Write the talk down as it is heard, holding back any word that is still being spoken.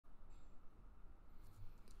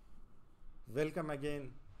Welcome again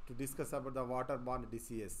to discuss about the waterborne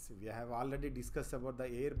diseases. We have already discussed about the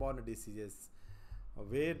airborne diseases,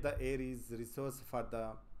 where the air is resource for the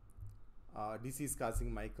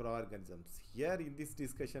disease-causing microorganisms. Here in this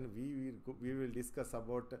discussion, we will discuss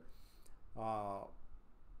about uh,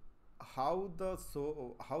 how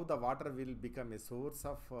the water will become a source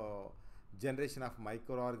of generation of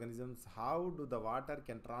microorganisms. How do the water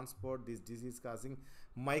can transport these disease-causing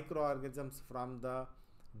microorganisms from the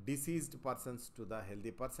diseased persons to the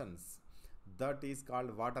healthy persons? That is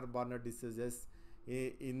called waterborne diseases.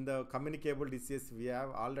 In the communicable disease, we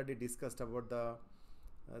have already discussed about the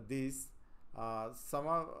these some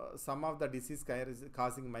of the disease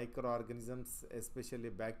causing microorganisms, especially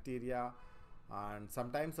bacteria, and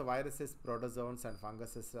sometimes viruses, protozoans, and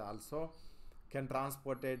funguses also can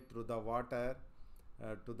transport it through the water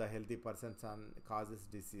to the healthy persons and causes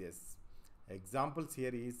disease. Examples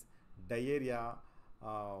here is diarrhea.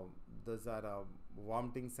 Those are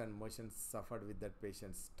vomitings and motions suffered with that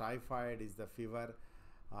patients. Typhoid is the fever.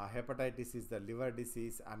 Hepatitis is the liver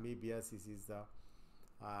disease. Amoebiasis is the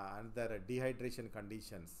another dehydration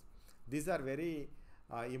conditions. These are very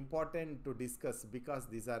important to discuss because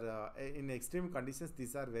these are in extreme conditions.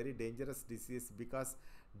 These are very dangerous disease because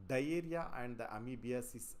diarrhea and the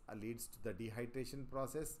amoebiasis leads to the dehydration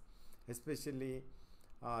process. Especially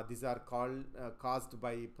these are caused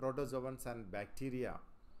by protozoans and bacteria.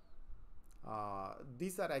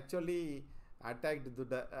 These are actually attack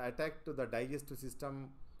to the digestive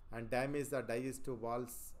system and damage the digestive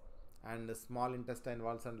walls and small intestine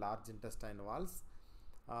walls and large intestine walls.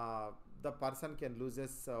 The person can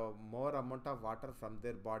loses more amount of water from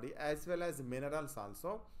their body as well as minerals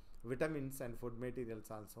also, vitamins and food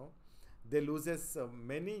materials also. They loses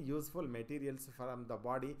many useful materials from the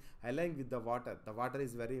body along with the water. The water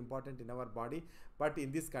is very important in our body, but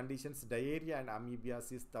in these conditions, diarrhea and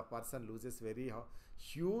amoebiasis, the person loses very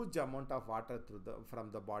huge amount of water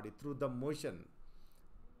from the body through the motion,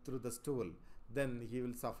 through the stool. Then he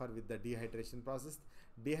will suffer with the dehydration process.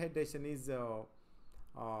 Dehydration is uh,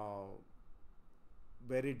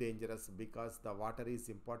 very dangerous because the water is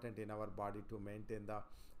important in our body to maintain the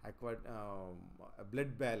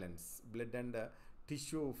blood balance, blood and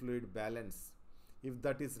tissue fluid balance. If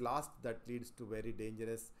that is lost, that leads to very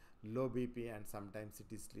dangerous low BP and sometimes it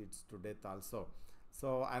leads to death also.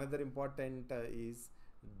 So another important is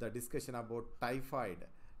the discussion about typhoid.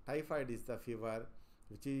 Typhoid is the fever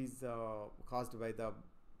which is caused by the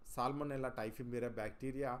Salmonella Typhi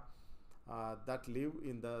bacteria that live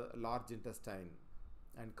in the large intestine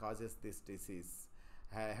and causes this disease.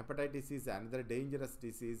 Hepatitis is another dangerous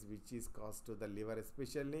disease which is caused to the liver,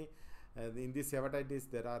 especially in this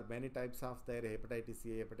hepatitis there are many types of there. Hepatitis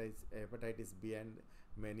A, hepatitis B, and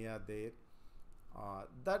many are there.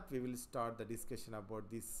 That we will start the discussion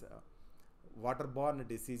about this waterborne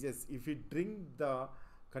diseases. If we drink the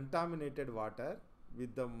contaminated water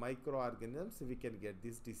with the microorganisms, we can get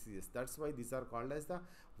these diseases. That's why these are called as the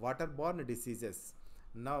waterborne diseases.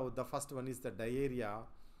 Now the first one is the diarrhea.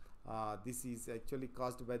 This is actually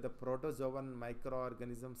caused by the protozoan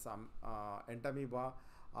microorganisms, entamoeba,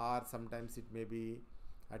 or sometimes it may be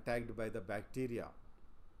attacked by the bacteria.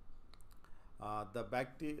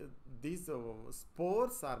 These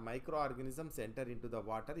spores or microorganisms enter into the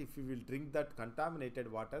water. If we will drink that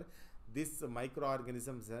contaminated water, these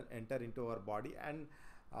microorganisms enter into our body and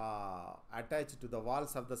attach to the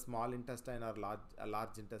walls of the small intestine or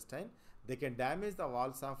large intestine. They can damage the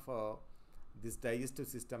walls of this digestive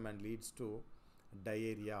system and leads to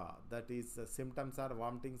diarrhea. That is symptoms are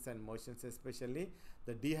vomitings and motions, especially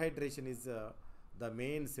the dehydration is the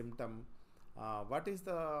main symptom. What is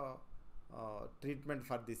the treatment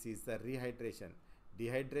for this is the rehydration.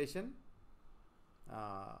 Dehydration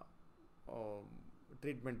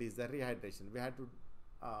treatment is the rehydration. We have to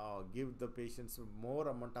give the patients more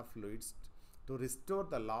amount of fluids to restore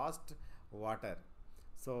the lost water.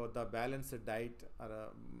 So the balanced diet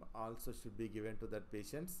also should be given to that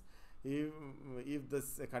patients. If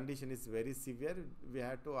this condition is very severe, we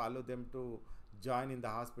have to allow them to join in the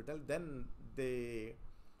hospital. Then the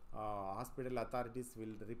hospital authorities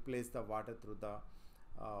will replace the water through the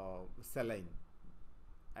saline,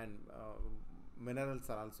 and minerals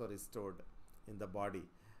are also restored in the body.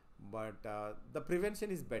 But the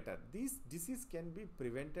prevention is better. This disease can be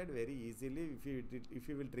prevented very easily if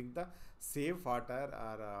you will drink the safe water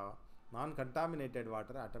or non-contaminated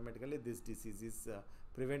water. Automatically this disease is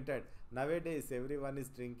prevented. Nowadays everyone is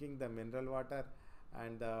drinking the mineral water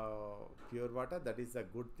and pure water. That is a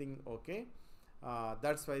good thing. Okay,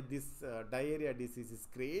 that's why this diarrhea disease is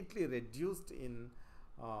greatly reduced in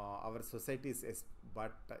our societies,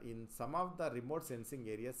 but in some of the remote sensing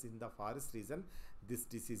areas in the forest region, this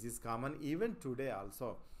disease is common even today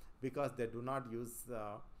also, because they do not use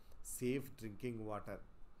safe drinking water.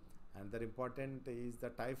 Another important is the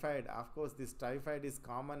typhoid. Of course, this typhoid is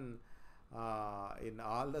common in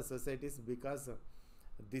all the societies, because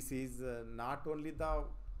this is not only the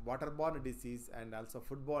waterborne disease and also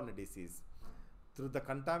foodborne disease through the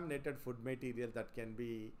contaminated food material that can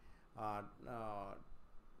be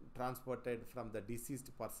transported from the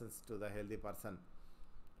deceased persons to the healthy person.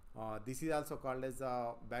 This is also called as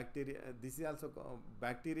bacteria. This is also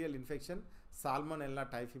bacterial infection.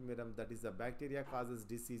 Salmonella Typhi, that is the bacteria causes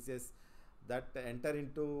diseases that enter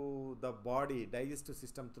into the body digestive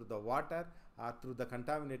system through the water or through the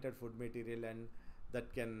contaminated food material, and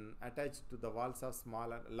that can attach to the walls of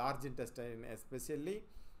large intestine, especially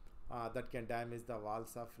that can damage the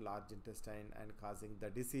walls of large intestine and causing the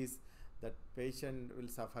disease. That patient will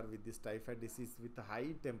suffer with this typhoid disease with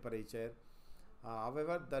high temperature.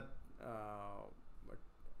 However, that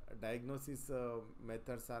diagnosis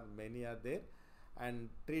methods are many are there, and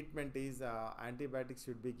treatment is antibiotics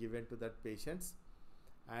should be given to that patients,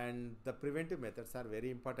 and the preventive methods are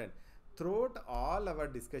very important. Throughout all our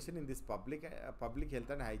discussion in this public health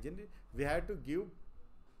and hygiene, we have to give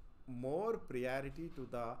more priority to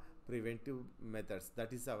the preventive methods.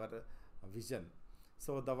 That is our vision.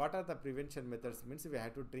 So what are the prevention methods? Means we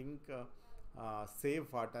have to drink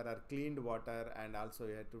safe water or cleaned water, and also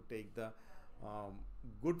you have to take the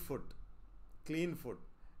good food, clean food,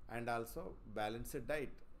 and also balanced diet.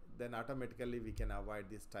 Then automatically we can avoid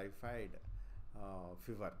this typhoid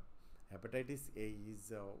fever. Hepatitis A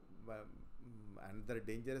is another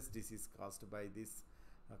dangerous disease caused by this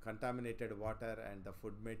contaminated water and the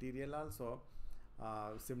food material also.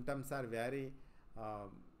 Symptoms are vary,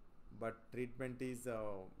 but treatment is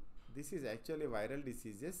this is actually viral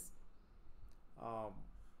diseases.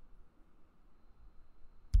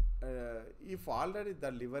 If already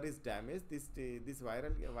the liver is damaged, this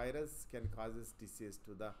virus can causes disease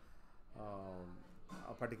to the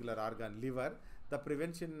a particular organ, liver. The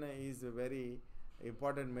prevention is a very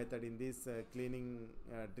important method in this cleaning,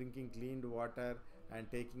 drinking cleaned water and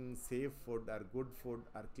taking safe food or good food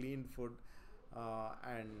or clean food,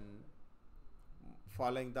 and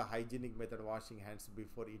following the hygienic method, washing hands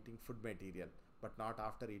before eating food material but not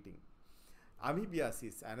after eating.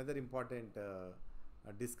 Amoebiasis, another important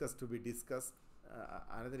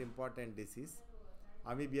another important disease.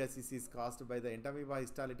 Amoebiasis is caused by the Entamoeba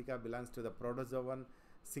histolytica, belongs to the protozoan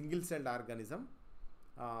single-celled organism.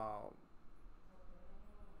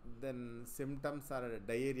 Then symptoms are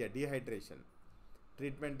diarrhea, dehydration.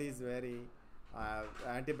 Treatment is very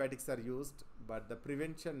antibiotics are used, but the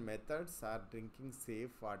prevention methods are drinking safe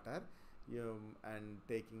water and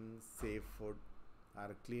taking safe food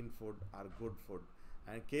or clean food or good food,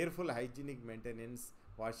 and careful hygienic maintenance,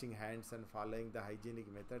 washing hands and following the hygienic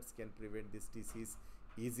methods can prevent this disease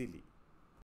easily.